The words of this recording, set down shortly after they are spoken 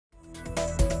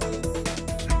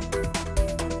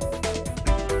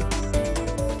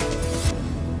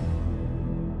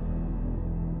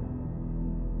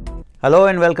Hello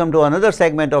and welcome to another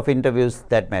segment of Interviews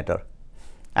That Matter.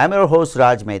 I'm your host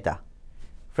Raj Mehta.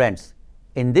 Friends,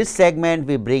 in this segment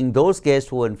we bring those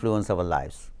guests who influence our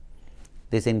lives.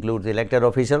 This includes elected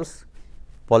officials,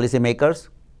 policymakers,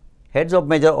 heads of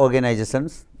major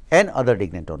organizations and other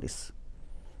dignitaries.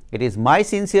 It is my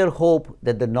sincere hope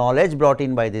that the knowledge brought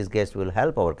in by these guests will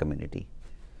help our community.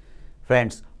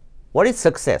 Friends, what is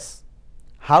success?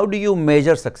 How do you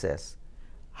measure success?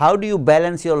 How do you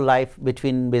balance your life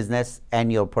between business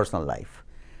and your personal life?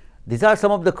 These are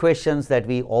some of the questions that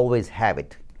we always have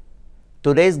it.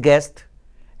 Today's guest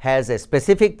has a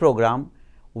specific program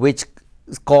which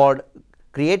is called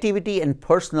Creativity and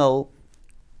Personal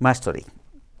Mastery.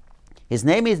 His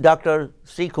name is Dr.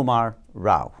 Srikumar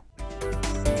Rao.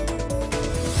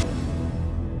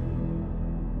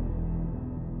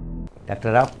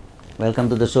 Dr. Rao, welcome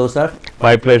to the show, sir.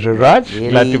 My pleasure, Raj. Really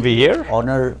glad to be here.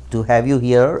 Honor to have you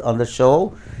here on the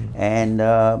show, and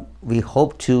we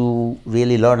hope to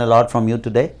really learn a lot from you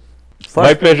today.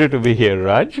 My pleasure to be here,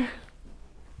 Raj.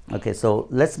 Okay, so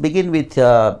let's begin with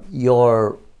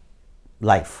your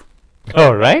life.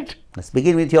 All right. Let's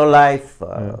begin with your life.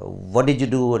 What did you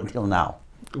do until now?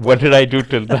 What did I do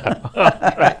till now?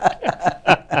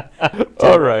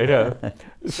 All right.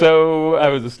 So I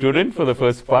was a student for the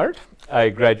first part. I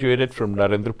graduated from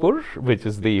Narendrapur, which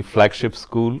is the flagship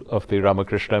school of the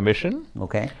Ramakrishna Mission.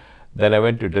 Okay. Then I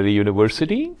went to Delhi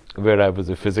University, where I was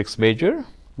a physics major.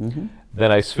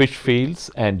 Then I switched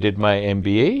fields and did my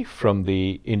MBA from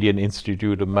the Indian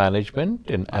Institute of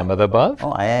Management in Ahmedabad.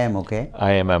 Oh, IIM, okay.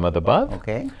 IIM Ahmedabad.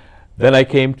 Okay. Then I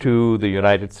came to the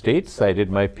United States. I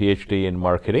did my PhD in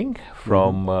marketing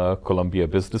from Columbia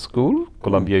Business School,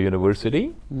 Columbia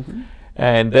University.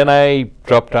 And then I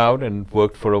dropped out and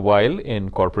worked for a while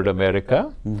in corporate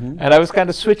America. And I was kind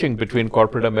of switching between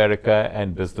corporate America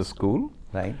and business school.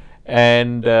 Right.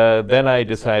 And then I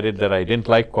decided that I didn't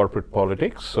like corporate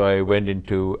politics, so I went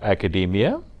into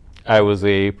academia. I was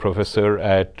a professor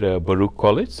at Baruch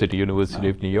College, City University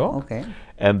of New York. Okay.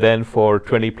 And then for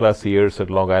 20 plus years at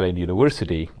Long Island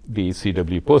University, the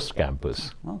CW Post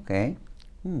campus. Okay.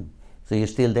 So you're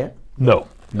still there? No.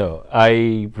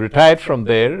 I retired from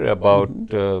there about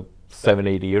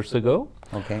 7-8 years ago.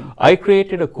 Okay. I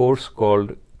created a course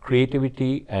called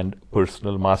Creativity and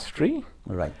Personal Mastery.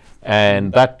 Right.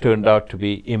 And that turned out to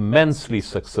be immensely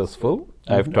successful.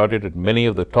 I've taught it at many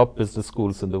of the top business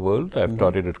schools in the world. I've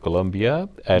taught it at Columbia,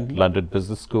 at London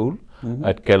Business School,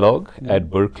 at Kellogg, at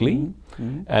Berkeley.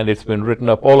 And it's been written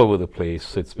up all over the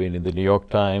place. It's been in the New York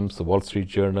Times, the Wall Street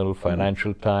Journal,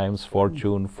 Financial Times,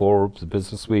 Fortune, Forbes,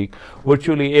 Business Week,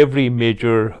 virtually every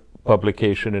major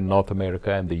publication in North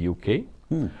America and the UK.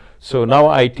 So now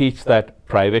I teach that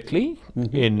privately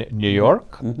in New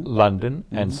York, London,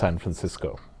 and San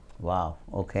Francisco. Wow.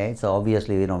 Okay. So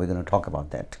obviously, we're going to talk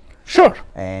about that. Sure.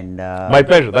 And my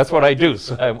pleasure. That's what I do.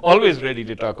 So I'm always ready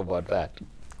to talk about that.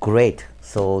 Great.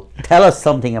 So tell us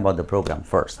something about the program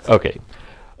first. Okay.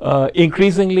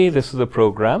 Increasingly, this is a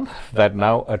program that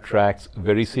now attracts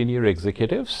very senior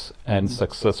executives and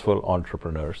successful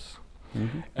entrepreneurs.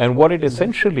 And what it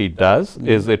essentially does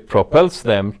is it propels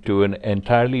them to an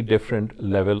entirely different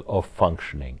level of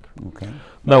functioning. Okay.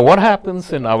 Now, what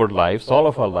happens in our lives, all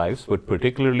of our lives, but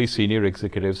particularly senior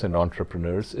executives and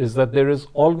entrepreneurs, is that there is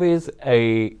always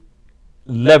a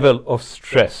level of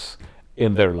stress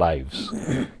in their lives.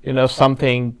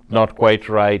 Something not quite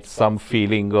right, some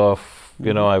feeling of,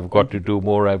 I've got to do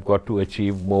more, I've got to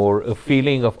achieve more, a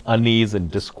feeling of unease and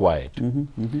disquiet.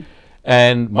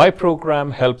 And my program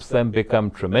helps them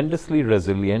become tremendously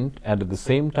resilient and at the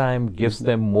same time gives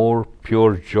them more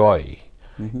pure joy.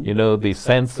 The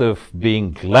sense of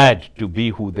being glad to be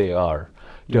who they are,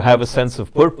 to have a sense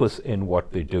of purpose in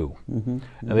what they do. And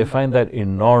they find that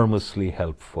enormously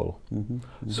helpful.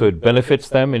 So it benefits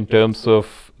them in terms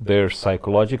of their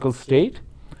psychological state,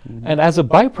 and as a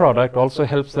byproduct also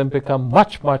helps them become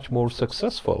much, much more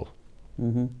successful.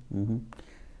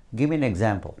 Give me an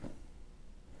example.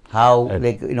 How,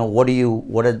 what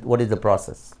is the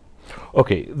process?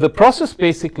 Okay, the process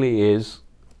basically is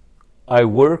I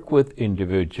work with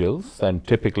individuals, and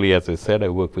typically, as I said, I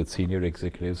work with senior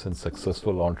executives and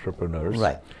successful entrepreneurs.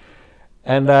 Right.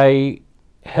 And I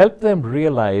help them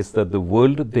realize that the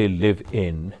world they live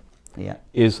in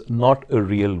is not a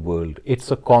real world.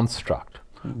 It's a construct.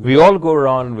 We all go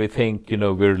around and we think,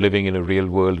 we're living in a real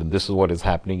world and this is what is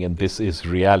happening and this is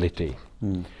reality.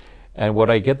 And what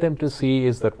I get them to see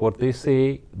is that what they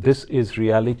say, this is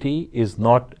reality, is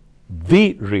not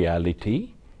the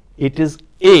reality. It is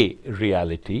a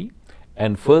reality,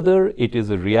 and further, it is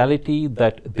a reality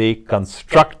that they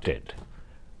constructed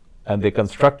and they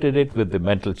constructed it with the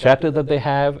mental chatter that they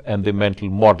have and the mental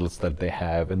models that they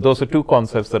have. And those are two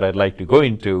concepts that I'd like to go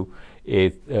into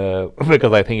it,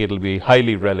 because I think it'll be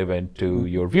highly relevant to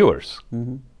your viewers.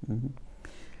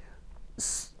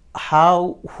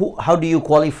 How do you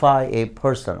qualify a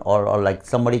person, or like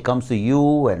somebody comes to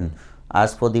you and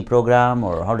asks for the program,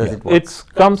 or how does it work? It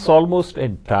comes almost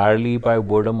entirely by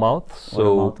word of mouth.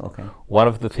 So okay. one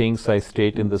of the things I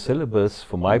state in the syllabus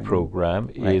for my program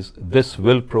is this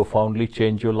will profoundly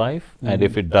change your life, and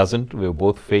if it doesn't, we've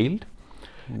both failed.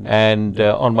 And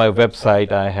on my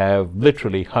website, I have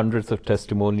literally hundreds of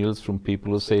testimonials from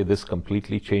people who say this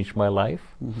completely changed my life.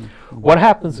 What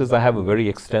happens is I have a very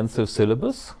extensive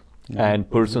syllabus, and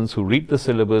persons who read the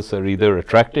syllabus are either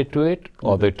attracted to it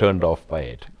or they're turned off by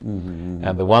it.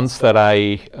 And the ones that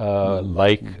I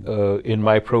like in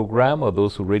my program are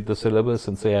those who read the syllabus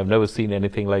and say, I've never seen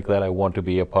anything like that, I want to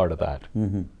be a part of that.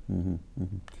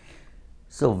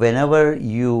 So whenever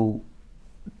you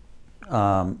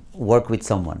work with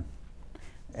someone,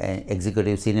 an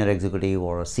executive, senior executive,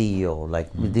 or a CEO, like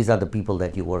these are the people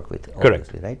that you work with,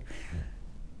 obviously, correct,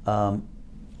 right?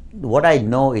 What I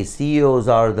know is CEOs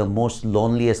are the most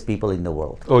loneliest people in the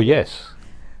world. Oh, yes.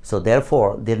 So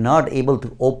therefore, they're not able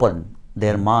to open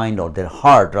their mind, or their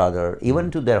heart rather,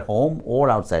 even to their home or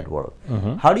outside world.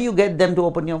 How do you get them to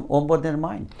open their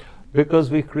mind? Because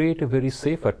we create a very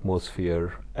safe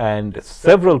atmosphere, and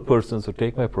several persons who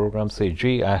take my program say,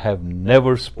 gee, I have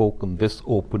never spoken this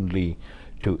openly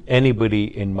to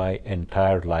anybody in my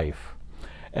entire life.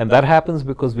 And that happens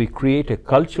because we create a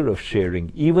culture of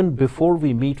sharing. Even before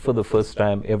we meet for the first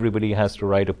time, everybody has to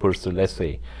write a personal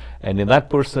essay. And in that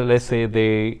personal essay,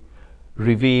 they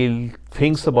reveal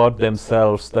things about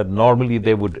themselves that normally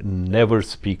they would never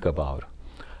speak about.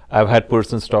 I've had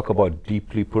persons talk about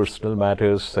deeply personal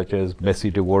matters, such as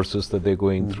messy divorces that they're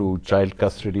going through, child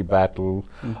custody battle,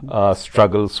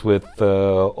 struggles with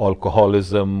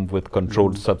alcoholism, with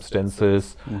controlled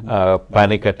substances,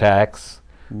 panic attacks.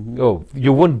 Oh,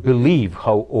 you wouldn't believe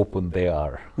how open they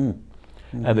are.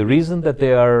 And the reason that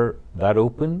they are that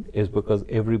open is because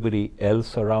everybody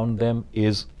else around them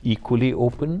is equally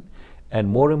open. And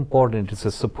more important, it's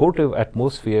a supportive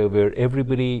atmosphere where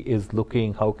everybody is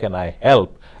looking, how can I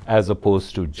help, as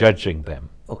opposed to judging them.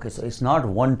 Okay, so it's not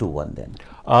one-to-one then.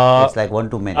 It's like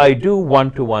one-to-many. I do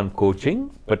one-to-one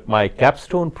coaching, but my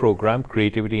capstone program,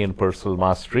 Creativity and Personal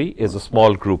Mastery, is a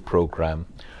small group program.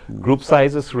 Group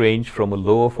sizes range from a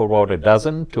low of about a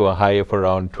dozen to a high of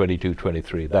around 22,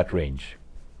 23, that range.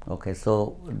 Okay,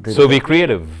 so we create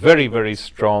a very, very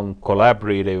strong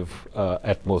collaborative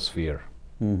atmosphere.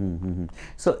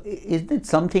 So is it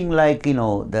something like,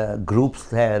 the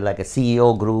groups have like a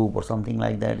CEO group or something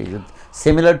like that? Is it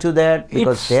similar to that?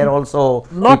 Because they're also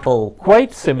not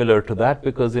quite similar to that,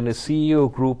 because in a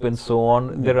CEO group and so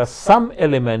on, there are some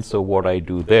elements of what I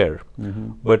do there.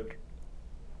 But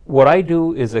what I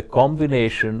do is a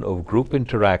combination of group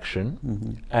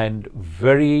interaction and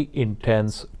very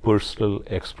intense personal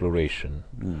exploration.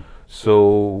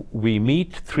 So we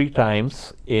meet 3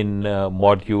 times in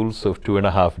modules of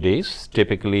 2.5 days.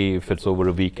 Typically, if it's over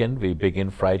a weekend, we begin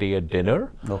Friday at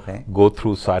dinner, go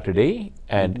through Saturday,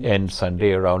 and end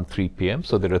Sunday around 3 p.m.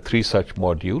 So there are 3 such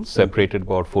modules separated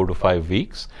about 4 to 5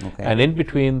 weeks. And in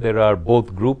between, there are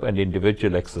both group and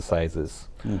individual exercises.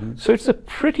 So it's a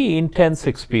pretty intense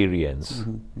experience.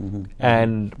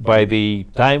 And by the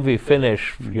time we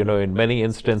finish, in many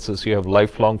instances, you have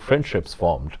lifelong friendships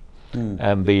formed.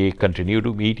 And they continue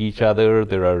to meet each other.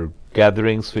 There are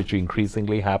gatherings which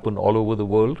increasingly happen all over the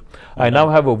world. I now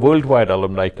have a worldwide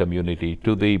alumni community.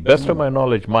 To the best of my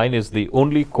knowledge, mine is the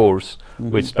only course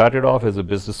which started off as a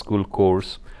business school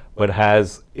course but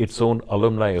has its own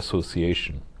alumni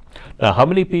association. Now, how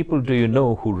many people do you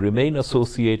know who remain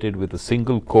associated with a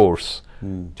single course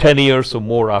 10 years or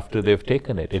more after they've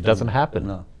taken it? It doesn't happen.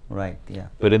 No, right, yeah.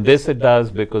 But in this it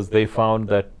does, because they found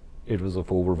that it was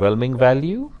of overwhelming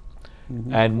value.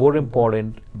 And more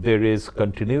important, there is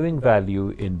continuing value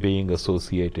in being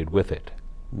associated with it.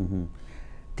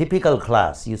 Typical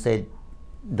class, you said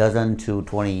dozen to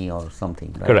 20 or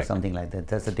something, right? Correct. Something like that.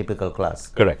 That's a typical class.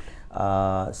 Correct.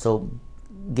 So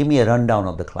give me a rundown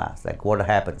of the class, like what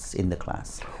happens in the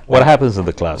class. What happens in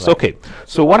the class? Right. Okay.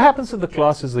 So what happens in the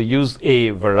class is they use a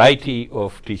variety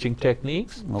of teaching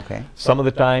techniques. Okay. Some of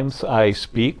the times I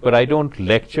speak, but I don't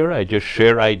lecture. I just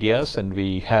share ideas, and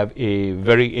we have a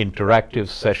very interactive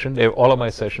session. All of my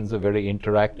sessions are very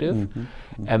interactive.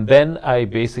 And then I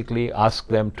basically ask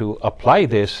them to apply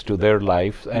this to their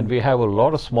life, and we have a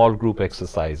lot of small group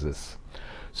exercises.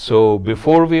 So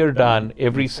before we are done,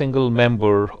 every single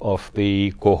member of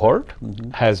the cohort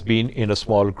has been in a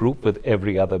small group with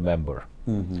every other member.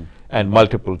 and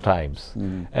multiple times.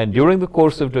 And during the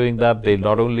course of doing that, they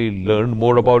not only learn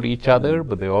more about each other,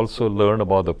 but they also learn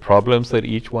about the problems that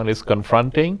each one is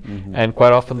confronting. And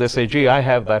quite often they say, gee, I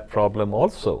have that problem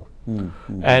also.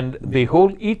 And the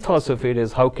whole ethos of it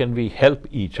is, how can we help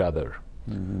each other?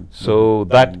 So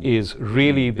that is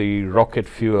really the rocket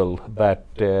fuel that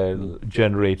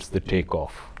generates the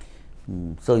takeoff.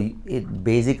 So it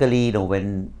basically,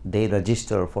 when they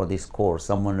register for this course,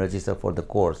 someone register for the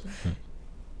course,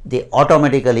 they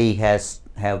automatically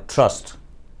have trust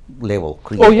level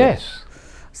created. Oh yes.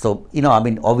 So I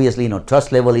mean, obviously,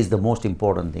 trust level is the most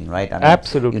important thing, right? I mean,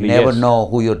 Absolutely. You never yes. know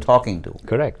who you're talking to.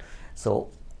 Correct.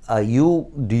 So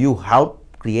do you help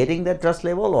creating that trust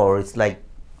level, or it's like,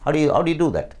 how do you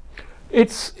do that?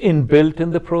 It's inbuilt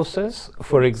in the process.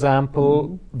 For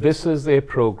example, this is a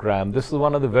program, this is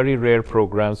one of the very rare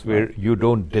programs where you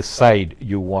don't decide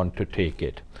you want to take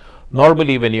it.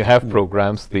 Normally when you have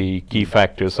programs, the key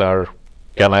factors are,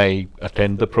 can I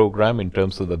attend the program in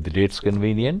terms of that the date's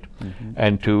convenient,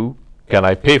 and two, can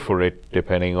I pay for it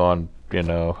depending on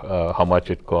how much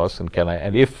it costs, and can I,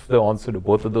 and if the answer to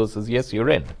both of those is yes, you're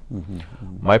in.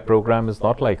 My program is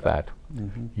not like that.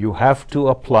 You have to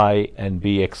apply and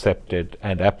be accepted,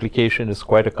 and application is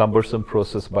quite a cumbersome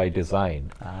process by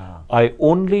design. I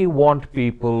only want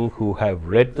people who have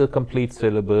read the complete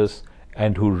syllabus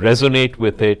and who resonate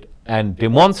with it and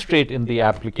demonstrate in the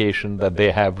application that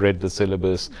they have read the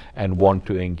syllabus and want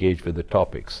to engage with the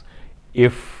topics.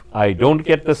 If I don't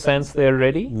get the sense they're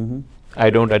ready, I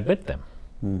don't admit them.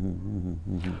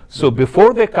 So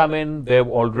before they come in, they've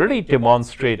already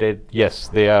demonstrated, yes,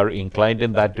 they are inclined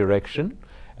in that direction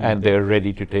and they're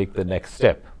ready to take the next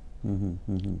step.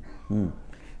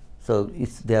 So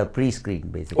they are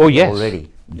pre-screened basically. Oh yes,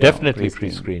 already. Definitely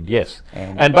pre-screened, yes.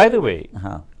 And by the way,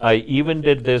 I even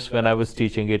did this when I was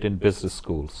teaching it in business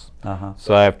schools.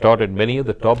 So I have taught in many of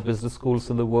the top business schools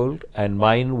in the world, and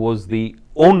mine was the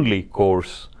only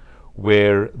course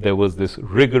where there was this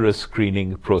rigorous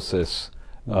screening process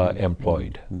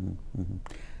employed.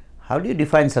 How do you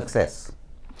define success?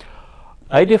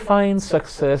 I define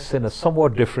success in a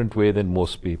somewhat different way than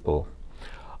most people.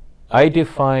 I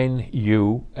define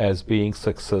you as being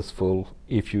successful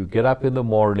if you get up in the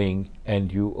morning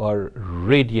and you are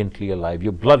radiantly alive.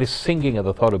 Your blood is singing at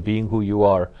the thought of being who you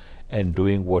are and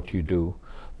doing what you do.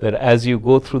 That as you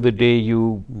go through the day,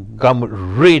 you come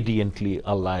radiantly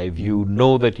alive. You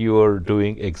know that you are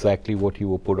doing exactly what you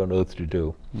were put on earth to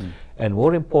do. And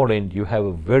more important, you have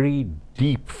a very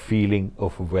deep feeling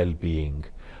of well-being.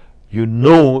 You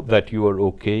know that you are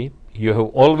okay. You have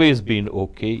always been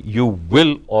okay. You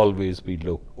will always be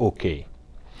okay.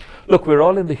 Look, we're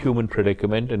all in the human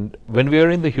predicament, and when we are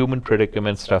in the human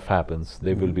predicament, stuff happens.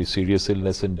 There will be serious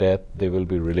illness and death. There will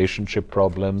be relationship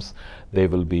problems. There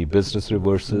will be business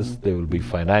reverses. There will be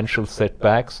financial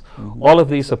setbacks. All of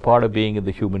these are part of being in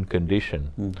the human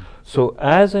condition. So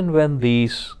as and when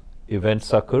these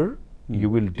events occur, you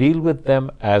will deal with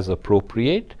them as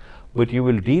appropriate, but you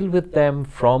will deal with them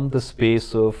from the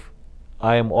space of,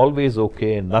 I am always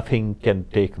okay and nothing can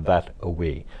take that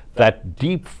away. That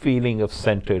deep feeling of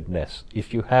centeredness,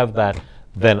 if you have that,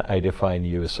 then I define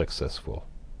you as successful.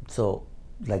 So,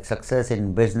 like success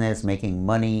in business, making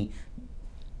money,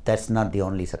 that's not the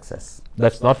only success.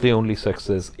 That's not the only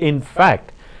success. In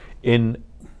fact, in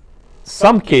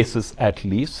some cases at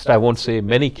least, I won't say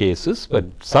many cases, but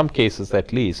some cases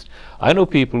at least, I know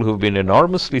people who've been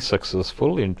enormously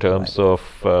successful in terms of,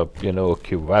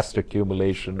 vast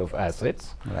accumulation of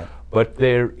assets, but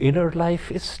their inner life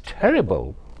is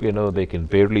terrible. They can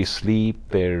barely sleep,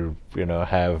 they're,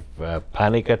 have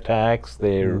panic attacks,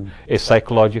 they're a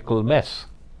psychological mess.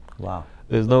 Wow.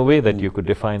 There's no way that you could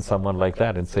define someone like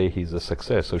that and say he's a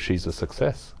success or she's a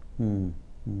success.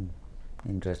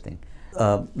 Interesting.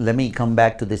 Let me come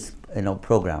back to this,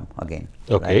 program again.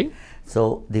 Okay. Right?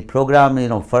 So the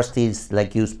program, first is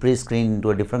like you pre-screen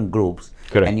into different groups.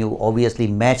 Correct. And you obviously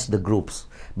match the groups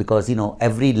because,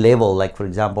 every level, like for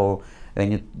example, when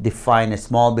you define a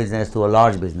small business to a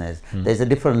large business, there's a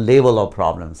different level of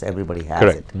problems. Everybody has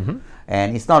Correct. it.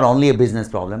 And it's not only a business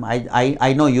problem.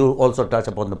 I know you also touch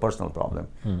upon the personal problem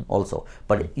also,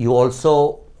 but you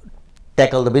also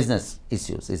tackle the business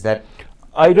issues. Is that?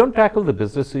 I don't tackle the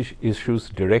business issues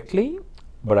directly,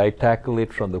 but I tackle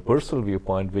it from the personal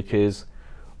viewpoint, which is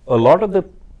a lot of the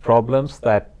problems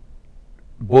that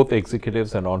both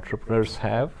executives and entrepreneurs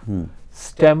have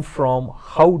stem from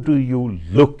how do you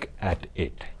look at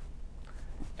it.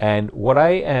 And what I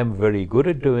am very good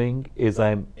at doing is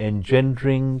I'm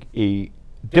engendering a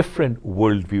different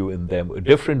worldview in them, a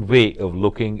different way of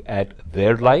looking at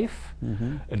their life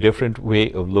a different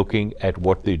way of looking at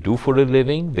what they do for a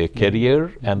living, their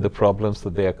career, and the problems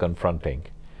that they are confronting.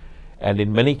 And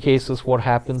in many cases, what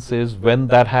happens is when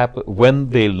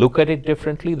they look at it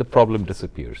differently, the problem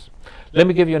disappears. Let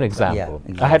me give you an example.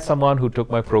 exactly. I had someone who took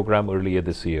my program earlier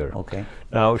this year. Okay.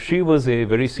 Now, she was a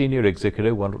very senior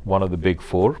executive, one of the big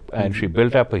four, and she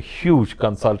built up a huge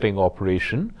consulting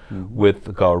operation with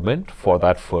the government for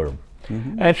that firm.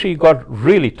 And she got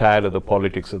really tired of the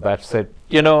politics of that, said,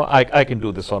 you know, I can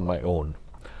do this on my own.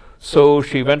 So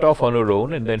she went off on her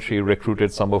own, and then she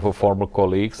recruited some of her former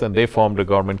colleagues, and they formed a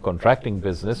government contracting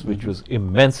business, which was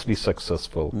immensely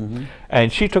successful.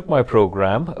 And she took my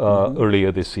program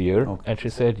earlier this year, and she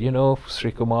said, you know,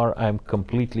 Srikumar, I'm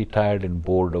completely tired and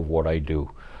bored of what I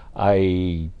do.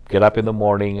 I get up in the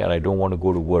morning and I don't want to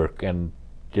go to work, and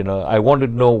you know, I want to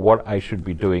know what I should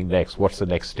be doing next. What's the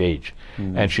next stage?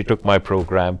 And she took my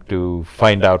program to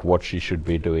find out what she should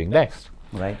be doing next.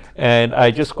 Right. And I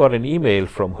just got an email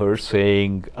from her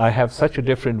saying, I have such a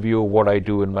different view of what I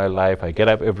do in my life. I get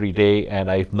up every day and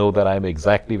I know that I'm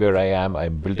exactly where I am.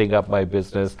 I'm building up my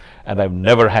business, and I've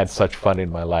never had such fun in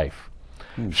my life.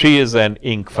 She is an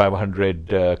Inc.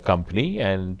 500 company,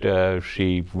 and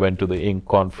she went to the Inc.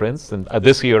 conference. And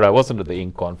this year I wasn't at the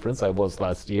Inc. conference, I was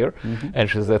last year. And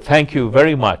she said, thank you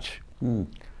very much.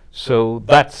 So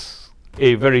that's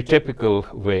a very typical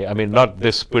way. I mean, not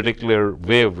this particular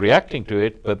way of reacting to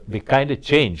it, but the kind of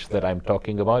change that I'm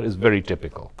talking about is very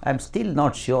typical. I'm still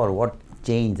not sure what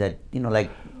change that, you know, like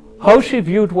how she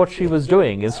viewed what she was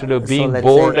doing. Instead of being let's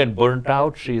bored say- and burnt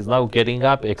out, she is now getting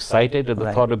up, excited at the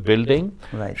Right. thought of building.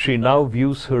 Right. She now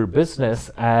views her business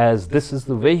as, this is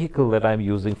the vehicle that I'm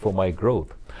using for my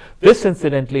growth. This,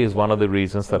 incidentally, is one of the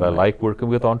reasons that I like working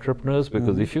with entrepreneurs,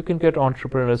 because if you can get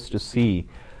entrepreneurs to see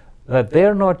that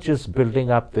they're not just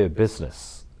building up their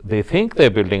business. They think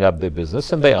they're building up their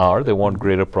business, and they are. They want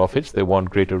greater profits, they want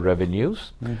greater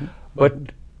revenues. But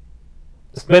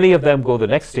many of them go the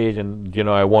next stage and, you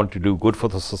know, I want to do good for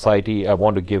the society, I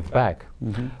want to give back.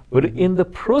 But in the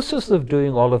process of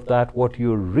doing all of that, what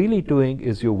you're really doing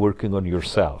is you're working on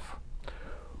yourself.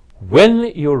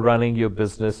 When you're running your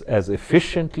business as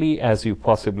efficiently as you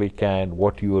possibly can,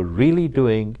 what you are really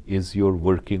doing is you're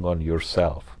working on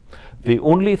yourself. The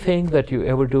only thing that you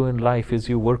ever do in life is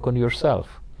you work on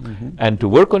yourself. And to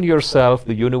work on yourself,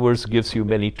 the universe gives you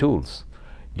many tools.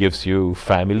 Gives you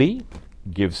family,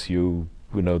 gives you,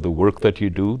 you know, the work that you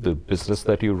do, the business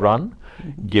that you run,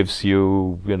 gives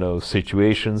you, you know,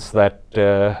 situations that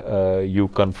you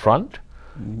confront.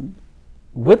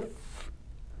 With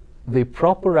the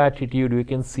proper attitude, you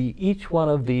can see each one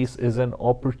of these is an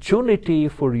opportunity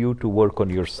for you to work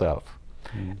on yourself.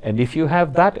 And if you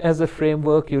have that as a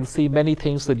framework, you'll see many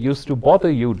things that used to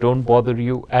bother you don't bother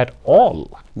you at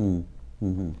all.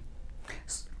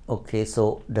 Okay,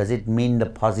 so does it mean the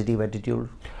positive attitude?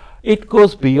 It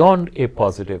goes beyond a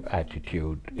positive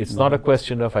attitude. It's not a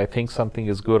question of I think something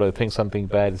is good or I think something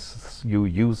bad. You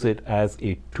use it as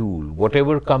a tool.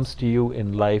 Whatever comes to you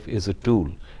in life is a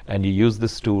tool, and you use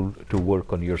this tool to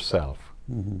work on yourself.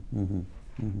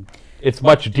 It's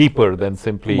much deeper than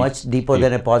simply... Much deeper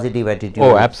than a positive attitude.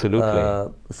 Oh,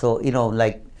 absolutely. So, you know,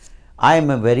 like I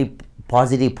am a very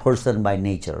positive person by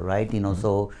nature, right? You know,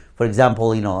 so for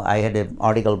example, you know, I had an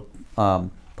article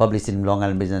published in Long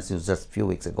Island Business News just a few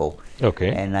weeks ago.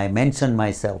 Okay. And I mentioned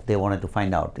myself, they wanted to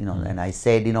find out, you know, and I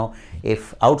said, you know,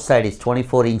 if outside is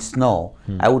 24-inch snow,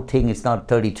 I would think it's not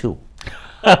 32.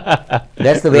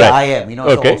 That's the way Right. I am, you know,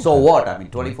 Okay. so what? I mean,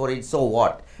 24-inch, so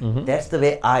what? That's the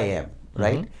way I am,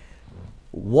 right?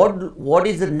 What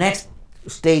is the next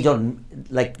stage on,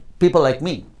 like, people like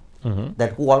me,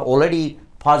 that who are already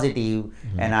positive,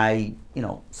 and I, you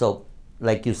know, so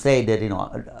like you say that, you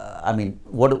know, I mean,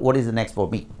 what is the next for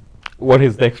me? What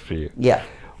is next for you? Yeah.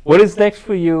 What is next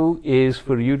for you is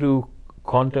for you to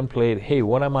contemplate, hey,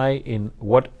 what am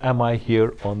I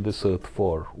here on this earth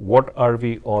for? What are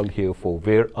we all here for?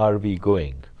 Where are we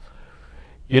going?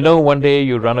 You know, one day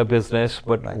you run a business,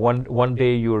 but Right. one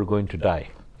day you are going to die.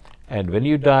 And when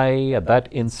you die, at that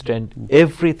instant,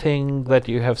 everything that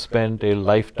you have spent a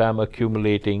lifetime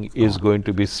accumulating is going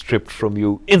to be stripped from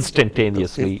you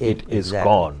instantaneously. It is exactly,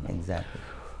 gone. Exactly.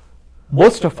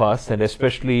 Most of us, and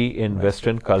especially in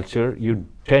Western culture, you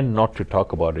tend not to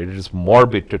talk about it. It is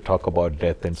morbid to talk about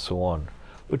death and so on.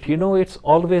 But you know, it's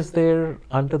always there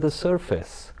under the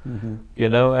surface. You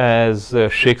know, as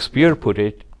Shakespeare put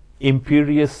it,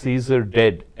 imperious Caesar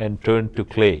dead and turned to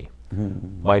clay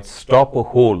might stop a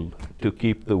hole to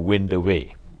keep the wind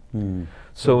away.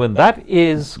 So when that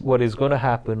is what is going to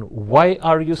happen, why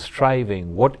are you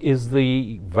striving? What is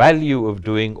the value of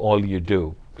doing all you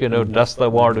do? You know, dust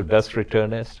thou art, dust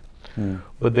returnest.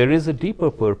 But there is a deeper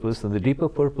purpose, and the deeper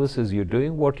purpose is you're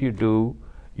doing what you do,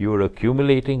 you're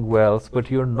accumulating wealth, but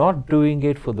you're not doing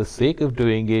it for the sake of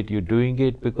doing it. You're doing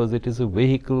it because it is a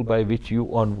vehicle by which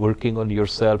you are working on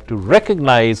yourself to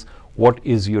recognize what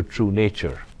is your true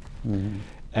nature.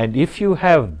 And if you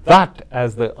have that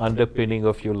as the underpinning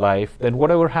of your life, then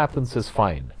whatever happens is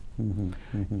fine.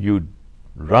 You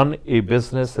run a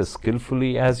business as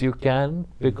skillfully as you can,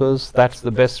 because that's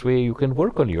the best way you can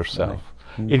work on yourself.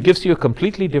 It gives you a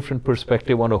completely different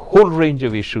perspective on a whole range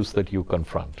of issues that you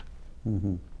confront.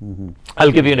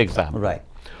 I'll give you an example. Right.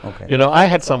 Okay. You know, I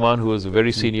had someone who was a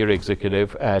very senior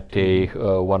executive at a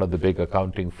one of the big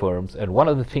accounting firms, and one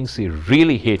of the things he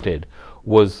really hated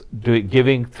was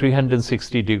giving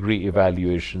 360-degree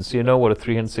evaluations. You know what a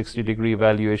 360-degree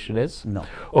evaluation is? No.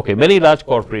 Okay, many large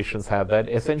corporations have that.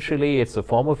 Essentially, it's a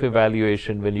form of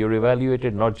evaluation when you're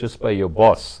evaluated not just by your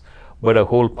boss, but a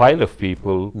whole pile of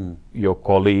people, your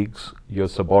colleagues, your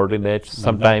subordinates,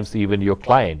 sometimes even your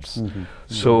clients.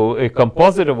 So a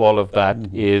composite of all of that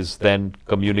is then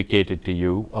communicated to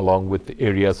you, along with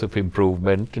areas of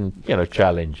improvement and, you know,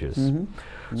 challenges.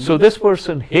 So this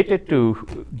person hated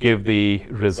to give the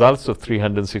results of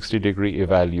 360-degree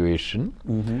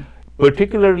evaluation,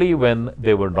 particularly when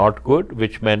they were not good,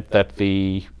 which meant that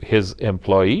his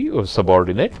employee or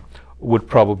subordinate would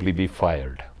probably be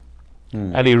fired.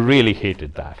 And he really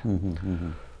hated that.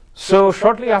 So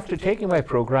shortly after taking my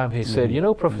program, he said, you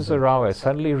know, Professor Rao, I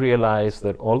suddenly realized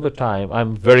that all the time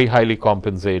I'm very highly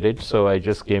compensated. So I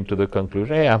just came to the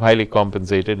conclusion, hey, I'm highly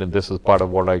compensated and this is part of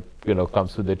what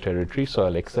comes with the territory, so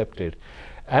I'll accept it.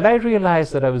 And I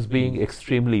realized that I was being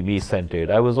extremely me-centered.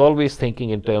 I was always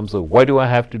thinking in terms of, why do I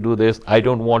have to do this? I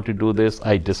don't want to do this.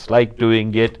 I dislike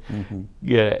doing it,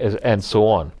 and so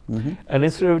on. And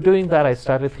instead of doing that, I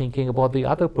started thinking about the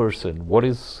other person. What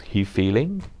is he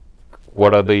feeling?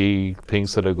 What are the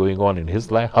things that are going on in his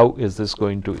life? How is this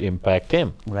going to impact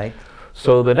him? Right.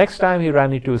 So the next time he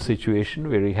ran into a situation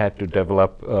where he had to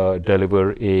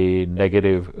deliver a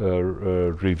negative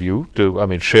review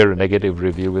share a negative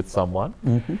review with someone,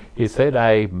 he said,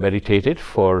 I meditated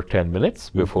for 10 minutes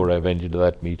before I went into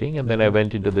that meeting, and then I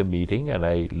went into the meeting and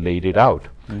I laid it out.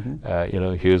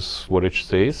 Here's what it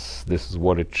says, this is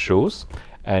what it shows,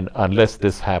 and unless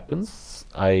this happens,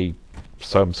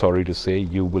 I'm sorry to say,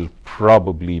 you will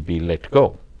probably be let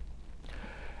go.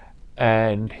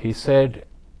 And he said,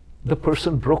 the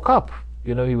person broke up.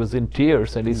 He was in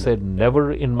tears, and he said,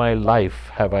 never in my life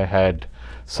have I had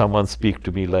someone speak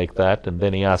to me like that. And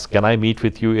then he asked, can I meet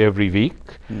with you every week?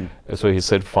 So he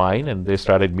said, fine. And they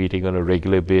started meeting on a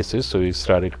regular basis. So he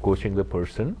started coaching the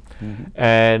person.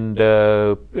 And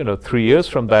 3 years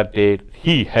from that date,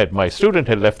 my student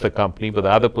had left the company, but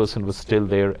the other person was still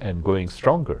there and going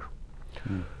stronger.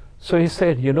 So he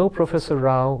said, Professor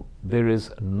Rao, there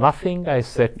is nothing I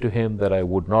said to him that I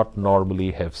would not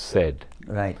normally have said.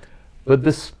 Right. But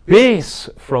the space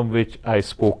from which I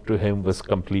spoke to him was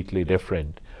completely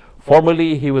different.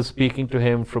 Formerly, he was speaking to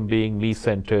him from being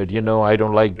me-centered. I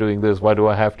don't like doing this. Why do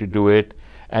I have to do it?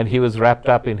 And he was wrapped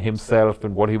up in himself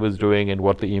and what he was doing and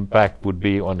what the impact would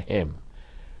be on him.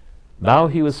 Now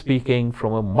he was speaking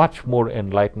from a much more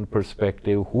enlightened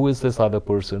perspective. Who is this other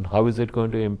person? How is it going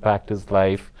to impact his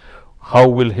life? How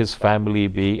will his family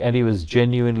be? And he was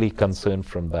genuinely concerned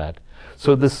from that.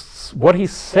 So what he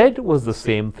said was the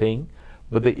same thing,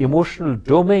 but the emotional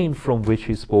domain from which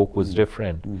he spoke was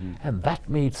different. And that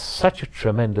made such a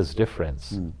tremendous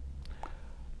difference.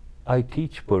 I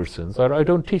teach persons, or I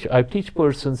don't teach, I teach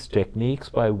persons techniques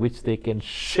by which they can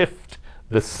shift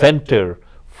the center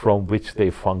from which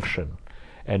they function.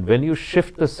 And when you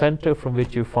shift the center from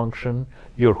which you function,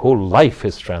 your whole life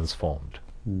is transformed.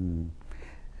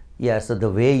 Yeah, so the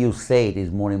way you say it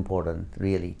is more important,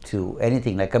 really, to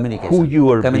anything like communication. Who you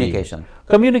are communication. Being.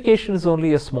 Communication is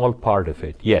only a small part of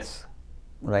it, yes.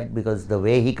 Right, because the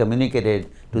way he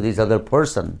communicated to this other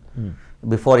person,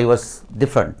 before he was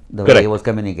different, the way he was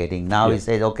communicating. Now he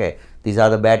says, okay, these are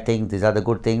the bad things, these are the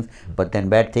good things, but then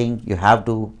bad thing, you have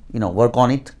to, work on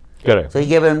it. Correct. So he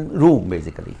gave him room,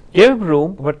 basically. Gave him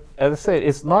room, but as I said,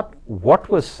 it's not what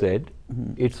was said,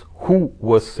 it's who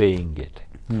was saying it.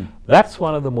 That's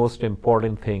one of the most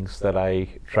important things that I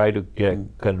try to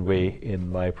convey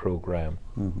in my program.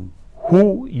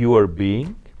 Who you are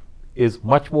being is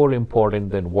much more important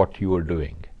than what you are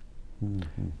doing.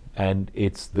 And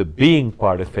it's the being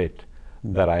part of it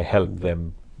that I help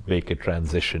them make a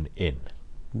transition in.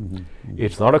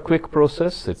 It's not a quick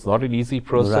process, it's not an easy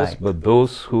process, but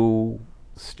those who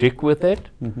stick with it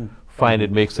find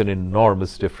it makes an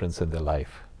enormous difference in their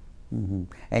life.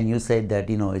 And you said that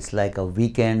it's like a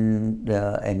weekend,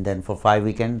 and then for 5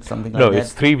 weekends, something like No, that.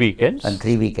 it's 3 weekends. And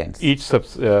 3 weekends. The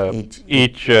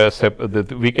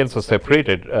weekends are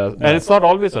separated, and it's not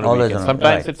always on a Always weekend. on a-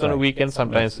 Sometimes right, it's on a right. weekend,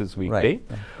 sometimes it's weekday.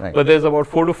 Right. But there's about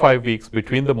 4 to 5 weeks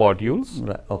between the modules,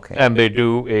 Right, okay. and they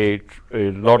do a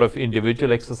lot of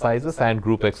individual exercises and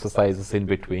group exercises in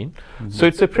between. So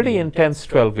it's a pretty intense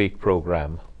 12-week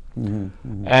program.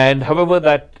 And however,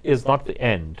 that is not the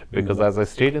end, because as I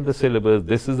state in the syllabus,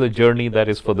 this is a journey that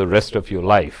is for the rest of your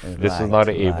life. This is not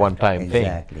a one-time thing.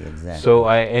 Exactly. So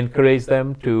I encourage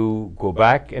them to go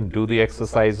back and do the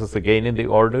exercises again in the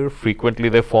order. Frequently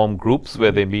they form groups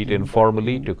where they meet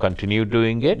informally to continue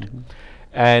doing it.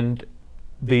 And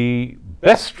the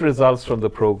best results from the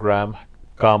program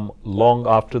come long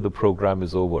after the program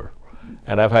is over.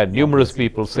 And I've had numerous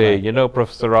people say,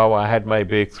 Professor Rao, I had my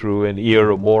breakthrough an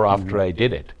year or more after I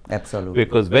did it. Absolutely.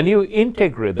 Because when you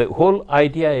integrate, the whole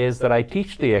idea is that I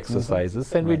teach the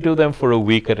exercises and we do them for a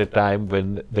week at a time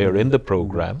when they're in the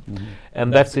program.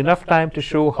 And that's enough time to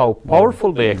show how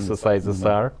powerful the exercises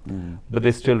are, but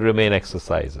they still remain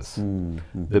exercises.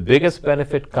 The biggest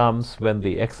benefit comes when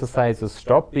the exercises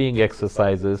stop being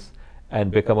exercises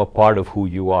and become a part of who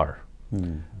you are.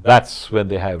 That's when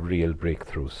they have real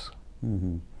breakthroughs.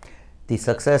 The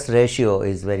success ratio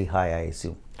is very high, I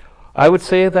assume. I would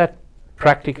say that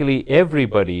practically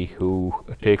everybody who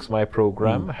takes my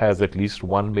program has at least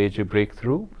one major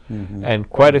breakthrough, and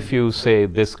quite a few say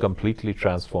this completely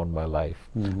transformed my life.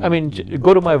 I mean,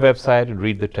 go to my website and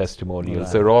read the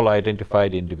testimonials. They're all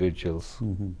identified individuals.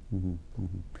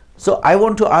 So I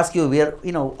want to ask you, we are,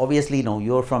 obviously,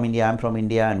 you're from India, I'm from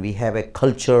India, and we have a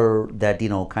culture that,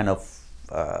 kind of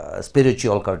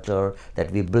spiritual culture,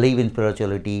 that we believe in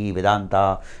spirituality,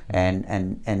 Vedanta,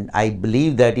 and I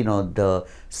believe that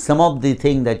some of the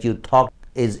thing that you talk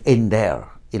is in there.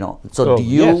 So do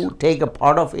you take a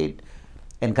part of it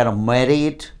and kind of marry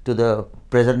it to the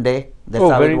present day? That's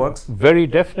how it works. Very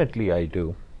definitely, I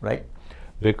do. Right.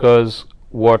 Because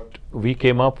what we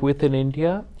came up with in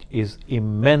India is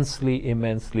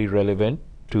immensely relevant.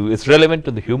 It's relevant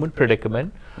to the human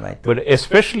predicament, but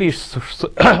especially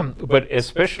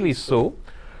so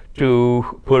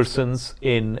to persons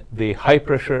in the high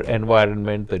pressure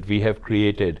environment that we have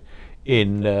created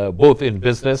in both in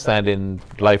business and in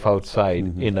life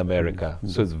outside in America.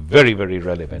 So it's very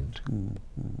relevant.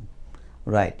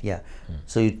 Right, yeah.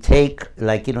 So you take,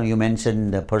 like, you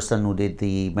mentioned the person who did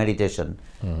the meditation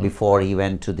before he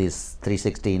went to this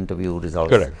 360 interview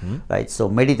results. Correct. Right. So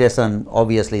meditation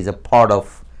obviously is a part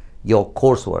of your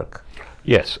coursework.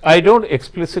 Yes, I don't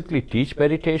explicitly teach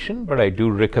meditation, but I do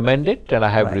recommend it, and I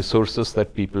have resources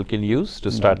that people can use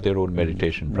to start their own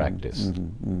meditation practice.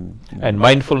 And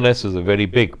mindfulness is a very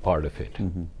big part of it.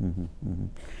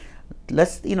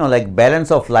 Let's, like,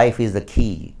 balance of life is the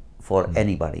key for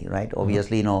anybody, right?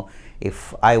 Obviously,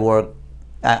 if I work,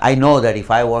 I know that if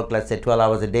I work, let's say 12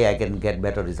 hours a day, I can get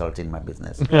better results in my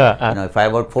business. If I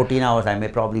work 14 hours, I may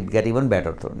probably get even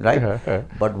better, right?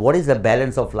 But what is the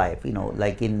balance of life?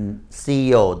 Like in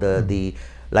CEO, the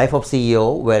life of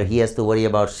CEO, where he has to worry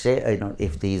about,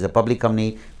 if he's a public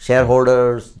company,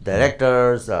 shareholders,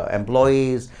 directors,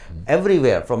 employees,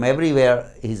 everywhere, from everywhere,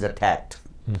 he's attacked.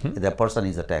 The person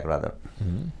is attacked, rather.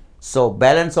 So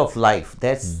balance of life,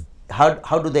 that's,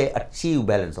 how do they achieve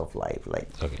balance of life?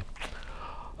 Okay.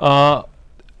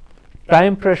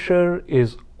 Time pressure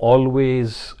is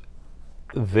always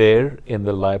there in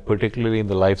the life, particularly in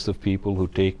the lives of people who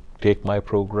take my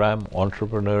program,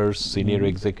 entrepreneurs, senior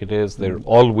executives. They're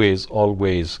always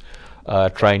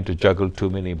trying to juggle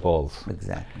too many balls.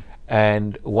 Exactly.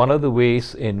 And one of the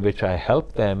ways in which I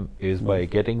help them is by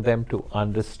getting them to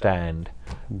understand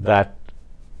that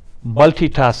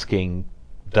multitasking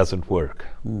doesn't work.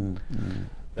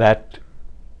 That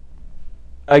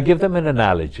I give them an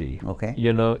analogy. Okay.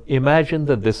 Imagine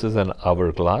that this is an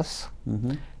hourglass,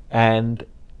 and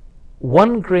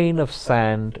one grain of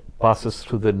sand passes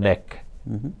through the neck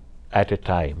at a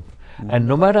time. And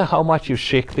no matter how much you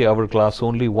shake the hourglass,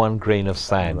 only one grain of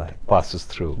sand passes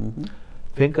through.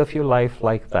 Think of your life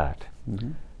like that.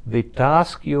 The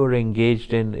task you're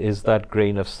engaged in is that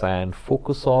grain of sand.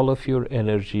 Focus all of your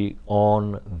energy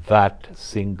on that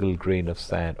single grain of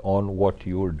sand, on what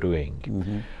you're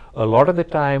doing. A lot of the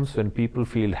times when people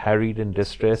feel harried and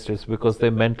distressed, it's because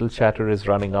their mental chatter is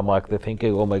running amok. They're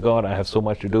thinking, oh my God, I have so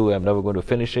much to do, I'm never going to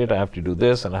finish it, I have to do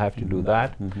this and I have to do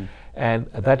that. And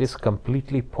that is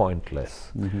completely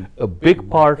pointless. A big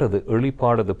part of the early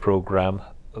part of the program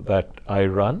that I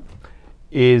run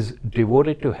is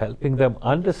devoted to helping them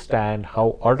understand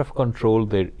how out of control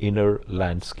their inner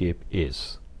landscape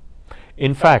is.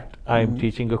 In fact, I am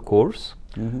teaching a course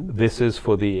This is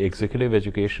for the executive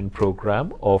education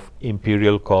program of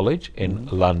Imperial College in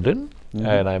London,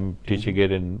 and I'm teaching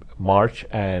it in March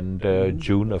and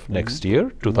June of next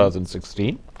year,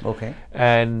 2016. Okay.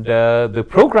 And the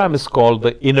program is called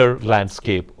The Inner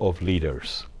Landscape of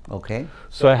Leaders. Okay.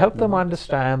 So I help them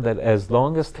understand that as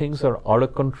long as things are out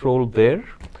of control there,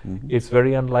 it's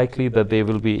very unlikely that they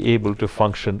will be able to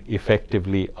function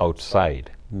effectively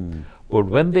outside. But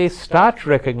when they start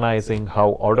recognizing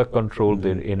how out of control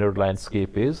their inner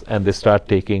landscape is, and they start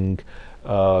taking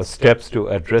steps to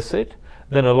address it,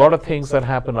 then a lot of things that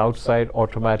happen outside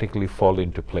automatically fall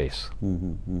into place.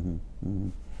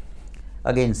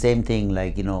 Again, same thing,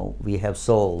 like, you know, we have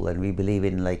soul and we believe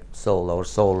in like soul, our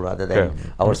soul rather than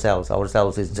ourselves.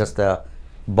 Ourselves is just a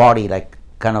body, like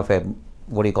kind of a,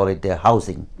 what do you call it, the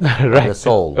housing of the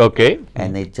soul. Okay.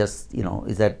 And it just, you know,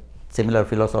 is that similar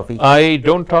philosophy? I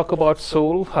don't talk about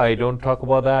soul, I don't talk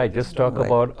about that, I just talk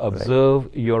about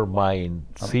observe your mind,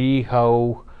 see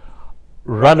how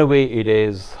runaway it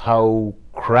is, how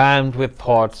crammed with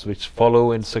thoughts which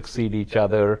follow and succeed each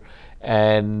other,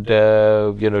 and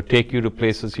you know, take you to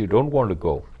places you don't want to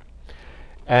go.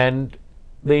 And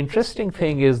the interesting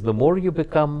thing is, the more you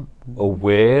become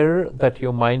aware that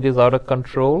your mind is out of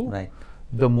control,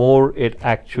 the more it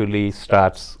actually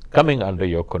starts coming under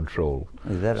your control.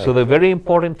 Is that right? So the very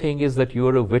important thing is that you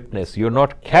are a witness. You're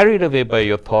not carried away by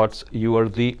your thoughts, you are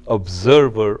the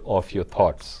observer of your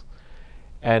thoughts.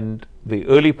 And the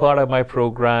early part of my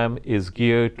program is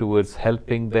geared towards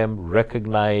helping them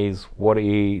recognize what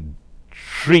a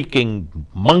shrieking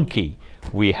monkey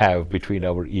we have between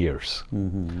our ears.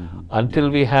 Until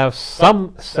we have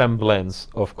some semblance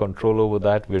of control over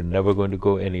that, we're never going to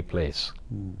go any place.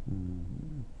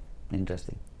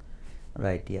 Interesting.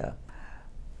 Right, yeah.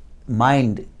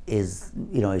 Mind is,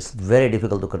 you know, it's very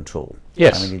difficult to control.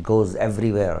 Yes. I mean, it goes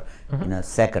everywhere in a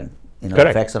second, in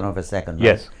a fraction of a second. Right?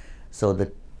 Yes. So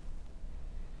the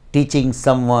teaching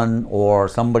someone or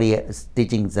somebody is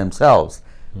teaching themselves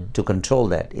to control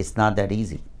that, it's not that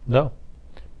easy. No.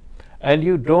 And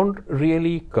you don't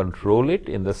really control it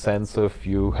in the sense of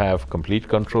you have complete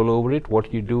control over it.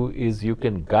 What you do is you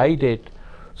can guide it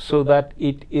so that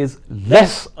it is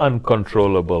less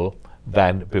uncontrollable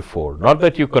than before. Not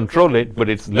that you control it, but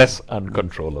it's less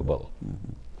uncontrollable.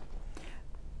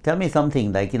 Tell me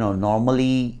something, like, you know,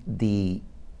 normally the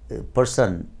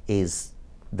person is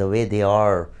the way they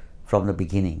are from the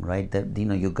beginning, right? That, you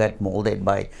know, you get molded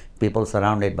by people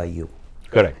surrounded by you.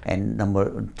 Correct. And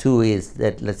number two is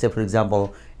that, let's say, for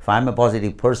example, if I'm a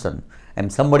positive person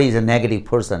and somebody is a negative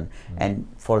person, and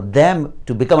for them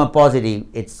to become a positive,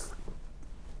 it's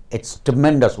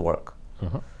tremendous work.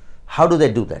 How do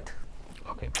they do that?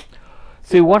 Okay.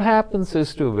 See, what happens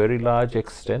is, to a very large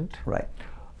extent,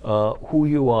 who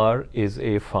you are is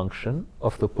a function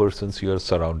of the persons you are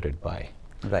surrounded by.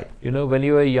 Right. You know, when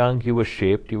you were young, you were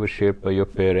shaped by your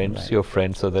parents, your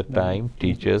friends at that time,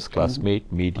 teachers,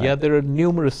 classmates, media. There are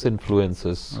numerous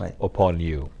influences upon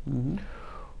you.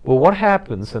 Well, what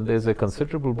happens, and there's a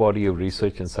considerable body of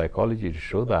research in psychology to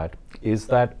show that, is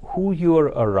that who you are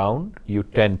around, you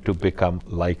tend to become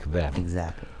like them.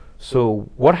 Exactly. So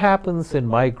what happens in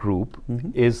my group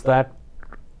is that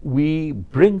we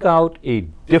bring out a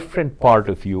different part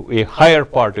of you, a higher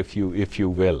part of you, if you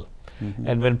will.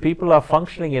 And when people are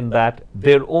functioning in that,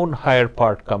 their own higher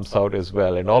part comes out as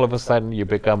well. And all of a sudden you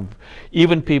become,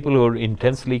 even people who are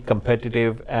intensely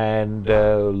competitive and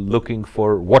looking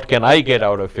for what can I get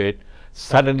out of it,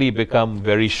 suddenly become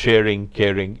very sharing,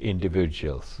 caring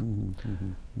individuals.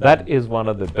 That is one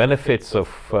of the benefits of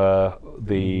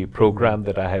the program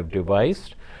that I have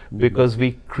devised, because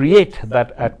we create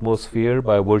that atmosphere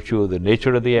by virtue of the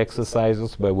nature of the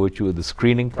exercises, by virtue of the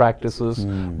screening practices,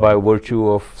 by virtue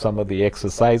of some of the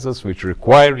exercises which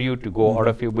require you to go out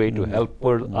of your way to help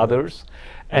others.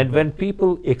 And when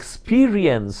people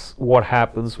experience what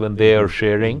happens when they are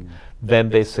sharing, then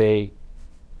they say,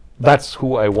 that's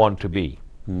who I want to be.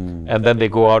 And then they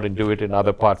go out and do it in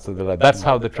other parts of their life. That's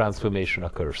how the transformation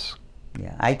occurs.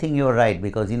 Yeah, I think you're right,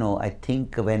 because, you know, I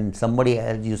think when somebody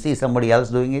else, you see somebody else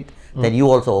doing it, then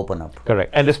you also open up.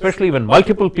 Correct. And especially when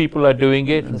multiple people are doing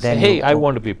it, and say, hey, I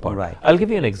want to be part. Right. I'll give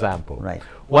you an example. Right.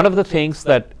 One of the things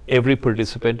that every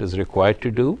participant is required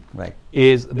to do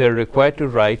is they're required to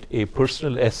write a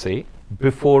personal essay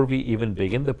before we even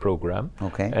begin the program.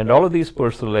 Okay. And all of these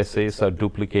personal essays are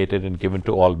duplicated and given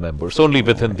to all members, only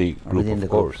within the group, Within of the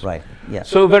course. group, right? Yeah.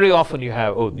 So very often you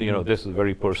have, oh, you know, this is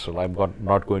very personal. I'm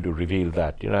not going to reveal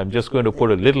that. You know, I'm just going to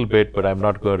put a little bit, but I'm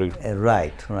not going to.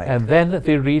 Right. And then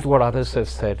they read what others have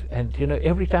said. And, you know,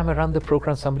 every time I run the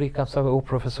program, somebody comes up, oh,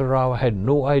 Professor Rao, I had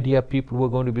no idea people were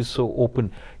going to be so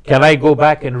open. Can I go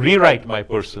back and rewrite my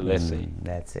personal essay?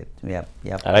 That's it. Yep.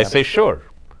 Yep. And I say, sure.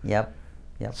 Yep.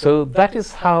 Yep. So that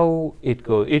is how it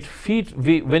goes. It feeds,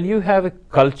 when you have a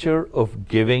culture of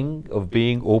giving, of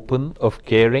being open, of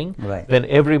caring, Right. then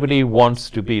everybody wants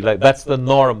to be like, that's the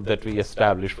norm that we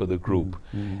establish for the group.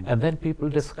 And then people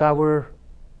discover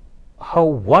how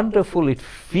wonderful it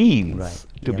feels Right.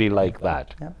 to be like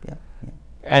that. Yep. Yep. Yep.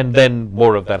 And then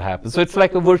more of that happens. So it's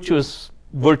like a virtuous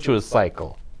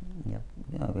cycle. Yep.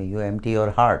 You empty your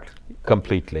heart,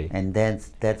 Completely. and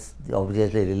that's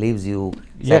obviously relieves you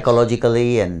Yes.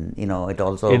 psychologically, and you know it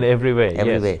also In every way,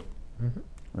 every yes. way,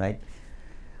 right?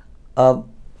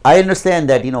 I understand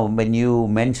that when you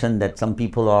mentioned that some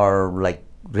people are like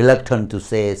reluctant to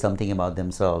say something about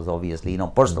themselves, obviously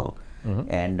personal,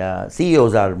 and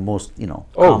CEOs are most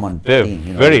common they're thing.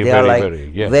 very, they are very, like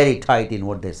very, yes. very tight in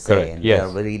what they say, Correct, and yes. they are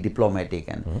very diplomatic,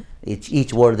 and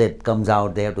each word that comes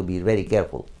out they have to be very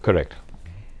careful. Correct.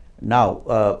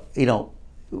 Now,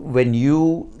 when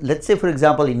you, let's say for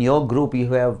example, in your group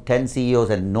you have 10 CEOs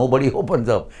and nobody opens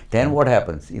up, then what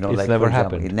happens? It's like never for example,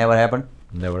 happened. It never happened?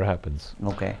 Never happens.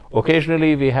 Okay.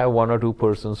 Occasionally we have one or two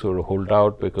persons who are hold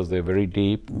out because they're very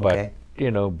deep, Okay.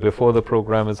 but before the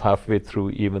program is halfway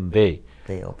through, even they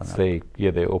open up. say,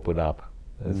 they open up.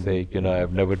 They say,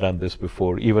 I've never done this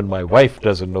before. Even my wife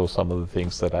doesn't know some of the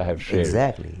things that I have shared.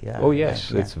 Exactly. Yeah. Oh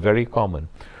yes, yeah. it's very common.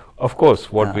 Of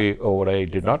course, what I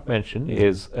did not mention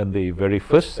is in the very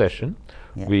first session,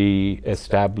 we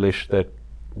established that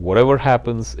whatever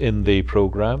happens in the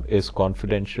program is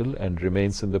confidential and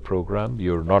remains in the program.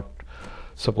 You're not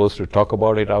supposed to talk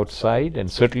about it outside, and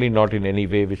certainly not in any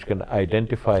way which can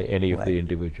identify any of the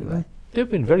individuals. Right. They've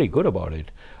been very good about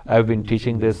it. I've been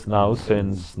teaching this now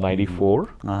since '94,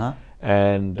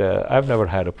 and I've never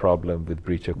had a problem with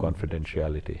breach of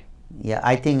confidentiality. Yeah,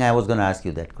 I think I was going to ask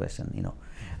you that question.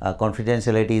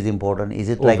 Confidentiality is important. Is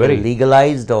it like very.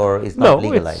 legalized, or is No, not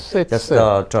legalized? it's just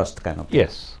trust kind of thing.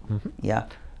 Yes. Yeah.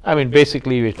 I mean,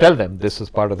 basically, we tell them this is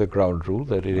part of the ground rule,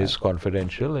 that it is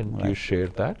confidential and you share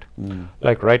that.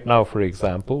 Like right now, for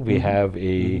example, we have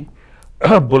a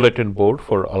bulletin board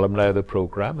for alumni of the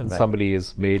program, and somebody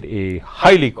has made a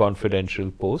highly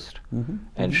confidential post,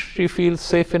 and she feels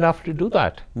safe enough to do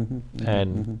that.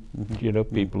 And,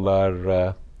 people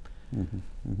are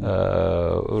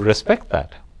respect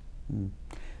that.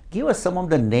 Give us some of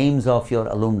the names of your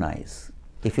alumni,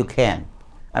 if you can.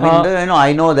 I mean,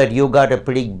 I know that you got a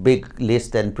pretty big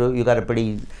list, and you got a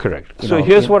pretty correct. So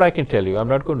here's what I can tell you. I'm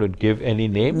not going to give any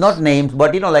names. Not names,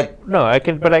 but like no, I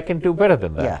can, but I can do better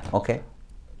than that. Yeah. Okay.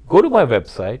 Go to my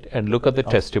website and look at the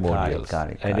testimonials.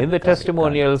 Got it, and in the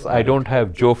testimonials, I don't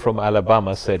have Joe from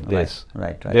Alabama said this.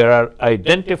 Right. There are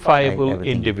identifiable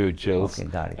everything. individuals, Okay,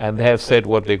 got it. and they have said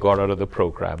what they got out of the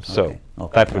program. So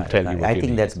that will tell you what I you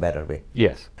think need. that's better way.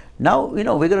 Yes. Now, we're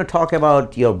going to talk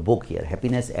about your book here,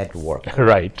 Happiness at Work.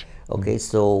 Right. Okay,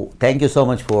 so thank you so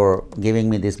much for giving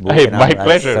me this book. Hey, and my I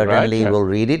pleasure, certainly Raj. will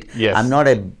read it. Yes. I'm not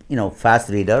a fast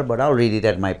reader, but I'll read it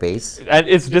at my pace. And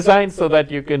it's designed so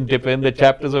that you can dip in. The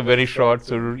chapters are very short,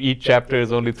 so each chapter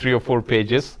is only 3 or 4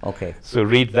 pages. Okay. So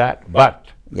read that. But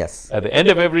Yes. at the end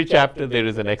of every chapter, there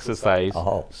is an exercise.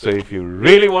 Oh. So if you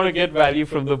really want to get value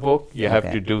from the book, you have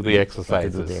Okay. to do the To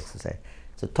exercises. do the exercise.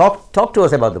 So talk to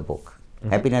us about the book,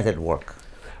 Happiness at Work.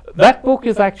 That book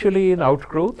is actually an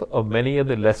outgrowth of many of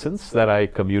the lessons that I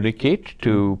communicate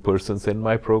to persons in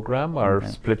my program are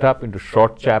split up into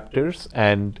short chapters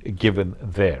and given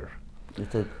there.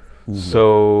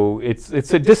 So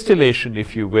it's a distillation,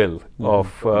 if you will, of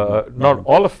not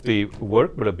all of the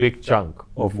work, but a big chunk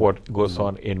of what goes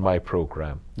on in my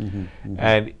program.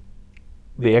 And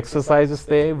the exercises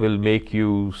there will make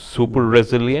you super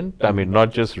resilient. I mean,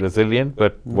 not just resilient,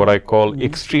 but what I call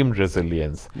extreme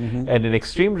resilience. And in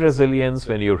extreme resilience,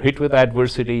 when you're hit with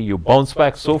adversity, you bounce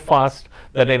back so fast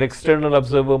that an external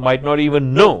observer might not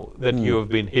even know that you have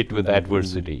been hit with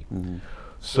adversity.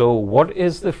 So what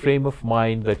is the frame of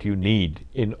mind that you need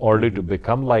in order to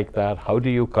become like that? How do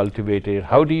you cultivate it?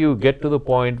 How do you get to the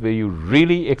point where you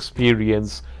really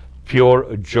experience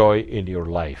pure joy in your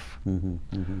life?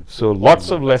 So lots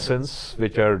of lessons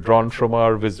which are drawn from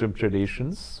our wisdom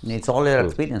traditions. It's all your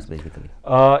experience, basically.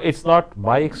 It's not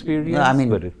my experience, No, I mean-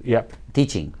 but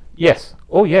Teaching, yes.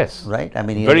 Oh yes. right? I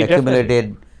mean, you Very accumulated.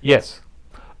 definitely. Yes.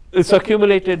 It's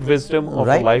accumulated wisdom of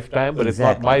Right. a lifetime, but it's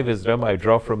not Exactly. my wisdom. I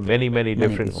draw from many, many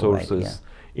different people, right, sources,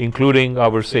 including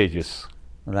our sages.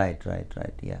 Right,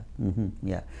 yeah.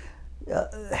 Yeah.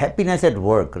 Happiness at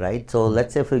work, right? So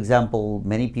let's say, for example,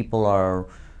 many people are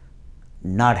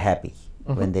not happy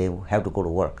when they have to go to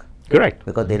work Correct.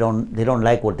 because they don't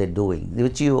like what they're doing,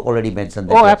 which you already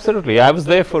mentioned. Oh, absolutely. I was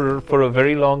there for a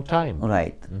very long time.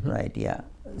 Right, right, yeah.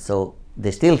 So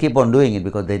they still keep on doing it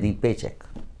because they need paycheck.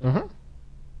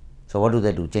 So what do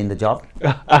they do? Change the job?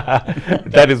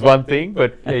 That is one thing,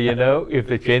 but you know, if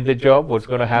they change the job, what's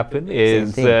going to happen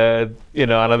is, you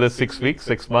know, another 6 weeks,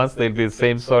 6 months, they'll be the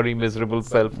same sorry, miserable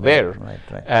self there right.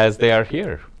 as they are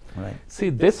here. Right. See,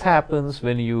 this happens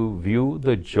when you view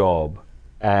the job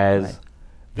as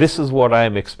this is what I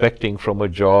am expecting from a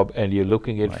job, and you're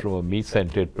looking at it from a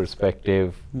me-centered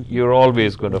perspective. You're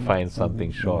always going to find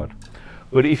something short.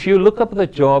 But if you look up the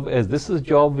job as this is a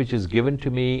job which is given to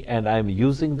me and I'm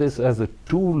using this as a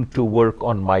tool to work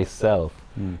on myself,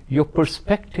 your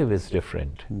perspective is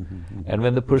different. And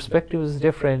when the perspective is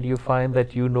different, you find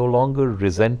that you no longer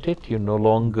resent it, you no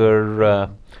longer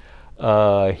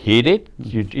hate it,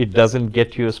 it doesn't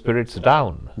get your spirits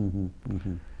down.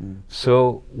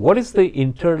 So what is the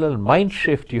internal mind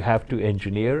shift you have to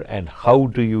engineer, and how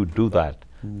do you do that?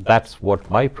 That's what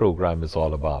my program is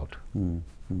all about.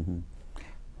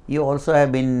 You also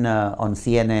have been on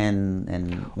CNN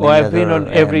and Oh, I've been on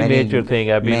every major thing.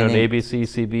 I've been on ABC,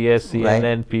 CBS,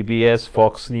 CNN, PBS,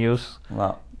 Fox News.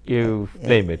 Wow. You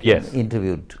name it, yes.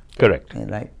 Interviewed. Correct.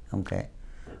 Right. Okay.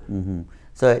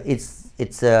 So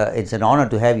it's an honor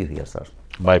to have you here, sir.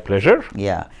 My pleasure.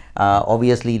 Yeah.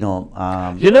 Obviously, no.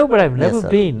 You know, but I've yes, never sir.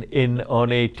 been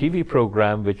on a TV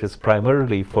program which is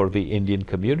primarily for the Indian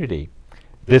community.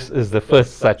 This is the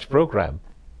first such program.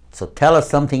 So tell us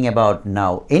something about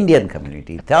now Indian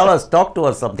community. Talk to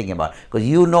us something about, because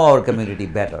you know our community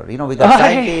better. You know, we got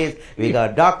scientists, we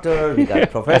got doctors, we got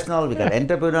professionals, we got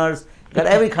entrepreneurs, we got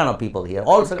every kind of people here.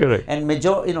 Also, Correct. and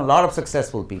a lot of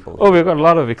successful people. Oh, we've got a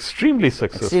lot of extremely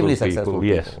successful people.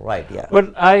 Yes. Right. Yeah.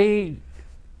 But I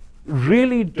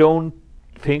really don't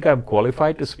think I'm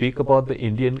qualified to speak about the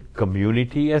Indian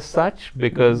community as such,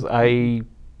 because I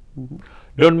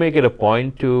don't make it a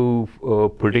point to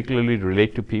particularly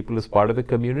relate to people as part of the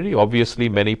community. Obviously,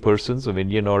 many persons of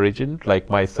Indian origin, like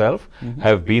myself,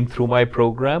 have been through my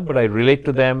program, but I relate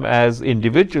to them as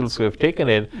individuals who have taken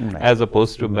it as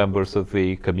opposed to members of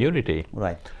the community.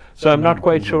 Right. So I'm not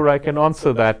quite sure I can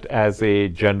answer that as a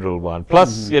general one.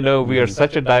 Plus, you know, we are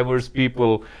such a diverse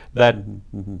people that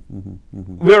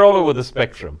we're all over the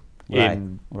spectrum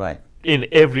in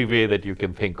every way that you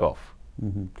can think of.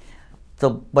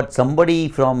 So, but somebody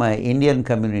from an Indian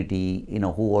community, you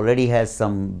know, who already has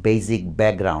some basic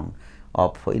background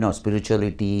of, you know,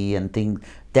 spirituality and things,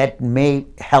 that may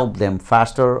help them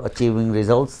faster achieving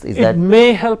results. It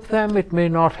may help them, it may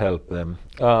not help them.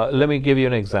 Let me give you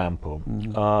an example.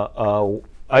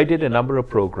 I did a number of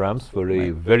programs for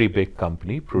a very big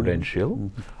company,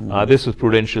 Prudential. This is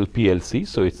Prudential PLC,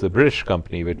 so it's the British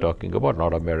company we're talking about,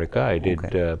 not America. I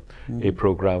did a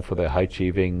program for the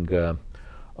high-achieving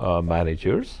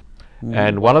managers.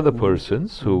 And one of the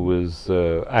persons who was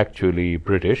actually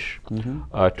British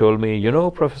told me, you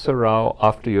know, Professor Rao,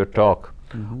 after your talk,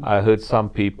 I heard some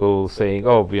people saying,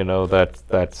 oh, you know,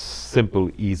 that's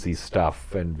simple, easy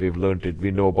stuff, and we've learned it,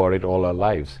 we know about it all our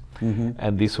lives.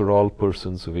 And these were all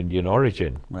persons of Indian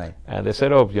origin. Right. And they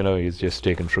said, oh, you know, it's just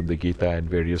taken from the Gita and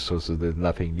various sources, there's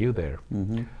nothing new there.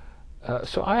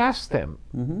 So I asked them,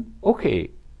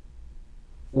 okay,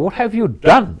 what have you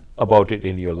done about it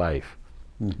in your life?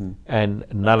 And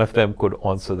none of them could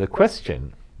answer the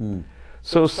question.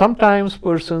 So sometimes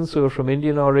persons who are from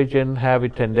Indian origin have a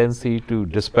tendency to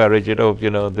disparage it. Oh,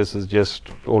 you know, this is just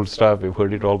old stuff, we've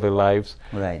heard it all their lives.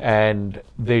 Right. And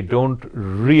they don't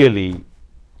really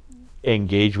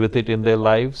engage with it in their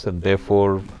lives, and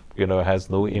therefore, you know, has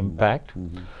no impact.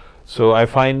 So I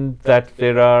find that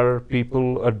there are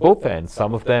people at both ends.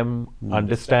 Some of them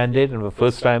understand it, and the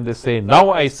first time they say,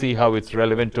 now I see how it's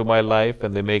relevant to my life,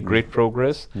 and they make great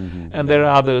progress. And there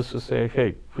are others who say,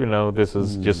 hey, you know, this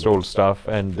is just old stuff,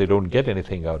 and they don't get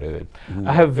anything out of it.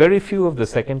 I have very few of the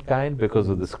second kind because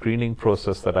of the screening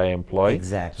process that I employ.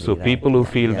 Exactly. So people who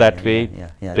feel that way,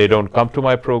 they don't come to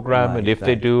my program, and if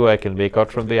they do, I can make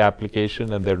out from the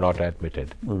application, and they're not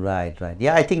admitted. Right.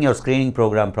 Yeah, I think your screening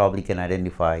program probably can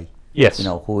identify, yes, you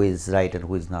know, who is right and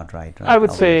who is not right. I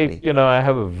would say, you know, I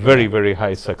have a very, very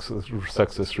high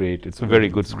success rate. It's a very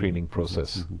good screening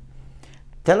process.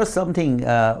 Tell us something,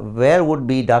 where would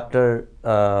be Dr.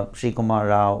 Srikumar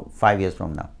Rao 5 years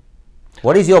from now?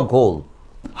 What is your goal?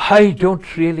 I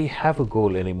don't really have a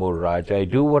goal anymore, Raj. I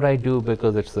do what I do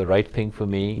because it's the right thing for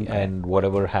me, and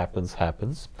whatever happens,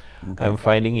 happens. I'm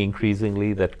finding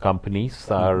increasingly that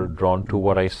companies are drawn to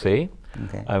what I say.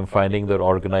 I'm finding that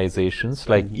organizations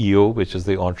like EO, which is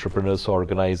the Entrepreneurs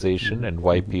Organization, and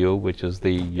YPO, which is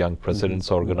the Young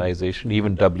Presidents Organization,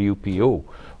 even WPO,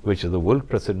 which is the World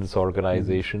Presidents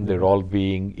Organization, they're all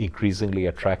being increasingly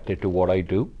attracted to what I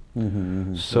do.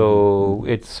 So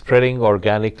it's spreading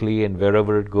organically, and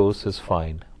wherever it goes is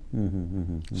fine.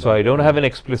 So I don't have an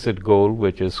explicit goal,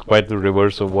 which is quite the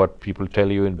reverse of what people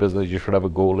tell you in business. You should have a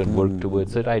goal and work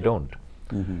towards it. I don't.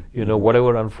 You know,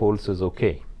 whatever unfolds is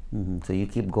okay. So you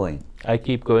keep going. I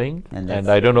keep going, and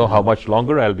I don't know how much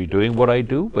longer I'll be doing what I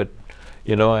do, but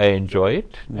you know, I enjoy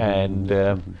it. And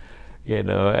you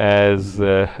know, as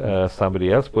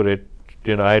somebody else put it,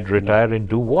 you know, I'd retire and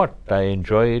do what? I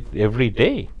enjoy it every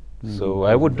day. So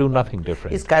I would do nothing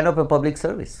different. It's kind of a public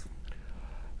service.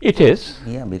 It is.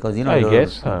 Yeah, because you know, I you're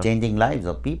guess, changing lives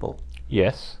of people.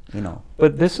 Yes. You know.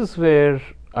 But this is where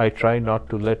I try not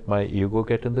to let my ego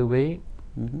get in the way.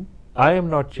 I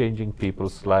am not changing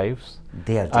people's lives.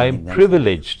 They are I changing am themselves.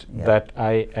 privileged Yeah. that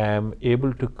I am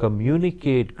able to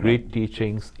communicate great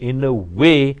teachings in a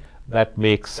way that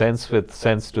makes sense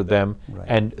to them,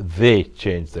 and they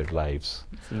change their lives.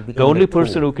 So you The become only the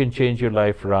person tool. who can change your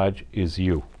life, Raj, is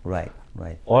you. Right,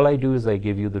 right, All I do is I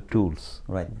give you the tools,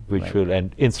 right, which right, will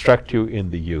and instruct you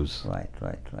in the use. right,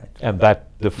 right, right. And that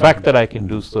the fact that I can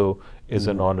do so is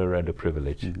an honor and a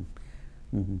privilege.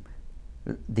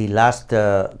 The last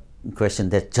question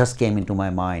that just came into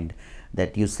my mind,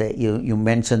 that you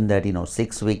mentioned that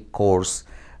 6-week course,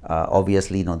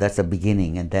 obviously that's the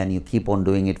beginning, and then you keep on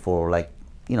doing it for like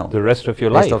The rest of your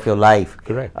rest life. of your life.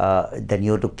 Correct. Then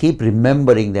you have to keep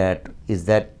remembering that.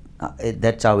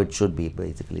 That's how it should be,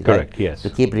 basically. Correct, right? yes. To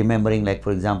keep remembering, like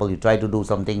for example, you try to do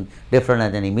something different,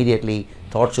 and then immediately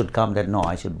thought should come that no,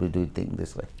 I should be doing things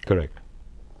this way. Correct.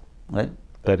 Right?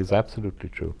 That is absolutely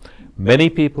true. Many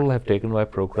people have taken my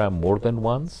program more than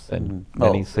once, and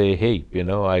many say, hey,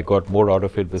 I got more out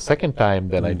of it the second time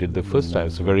than I did the first time.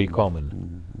 It's very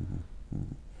common.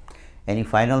 Any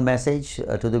final message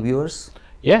to the viewers?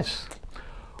 Yes.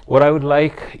 What I would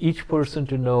like each person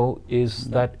to know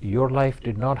is that your life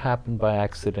did not happen by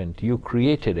accident. You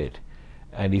created it.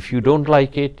 And if you don't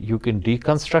like it, you can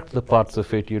deconstruct the parts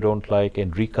of it you don't like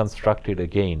and reconstruct it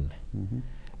again.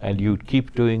 And you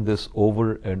keep doing this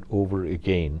over and over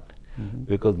again,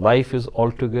 because life is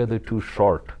altogether too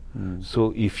short.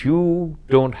 So if you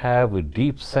don't have a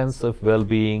deep sense of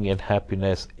well-being and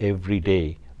happiness every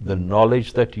day, the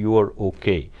knowledge that you are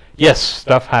okay. Yes,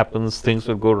 stuff happens, things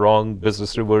will go wrong,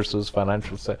 business reverses,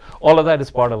 financial, all of that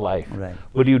is part of life. Right.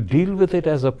 But you deal with it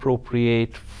as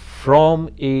appropriate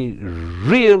from a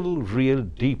real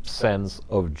deep sense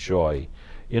of joy.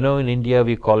 In India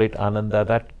we call it Ananda,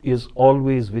 that is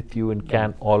always with you and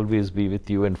can always be with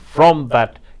you, and from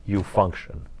that you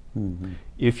function.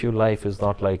 If your life is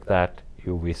not like that,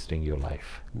 you're wasting your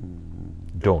life.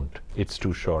 Don't. It's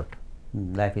too short.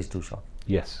 Life is too short.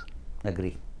 Yes.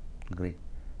 Agree.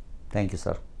 Thank you,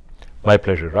 sir. My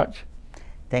pleasure, Raj.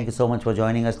 Thank you so much for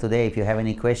joining us today. If you have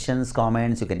any questions,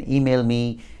 comments, you can email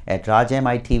me at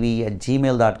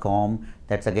rajmitv@gmail.com.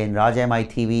 That's again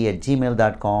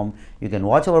rajmitv@gmail.com. You can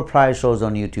watch our prior shows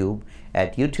on YouTube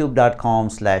at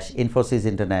youtube.com/Infosys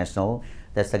International.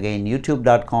 That's again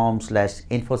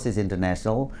youtube.com/Infosys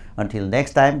International. Until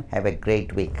next time, have a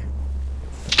great week.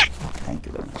 Thank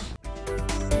you very much.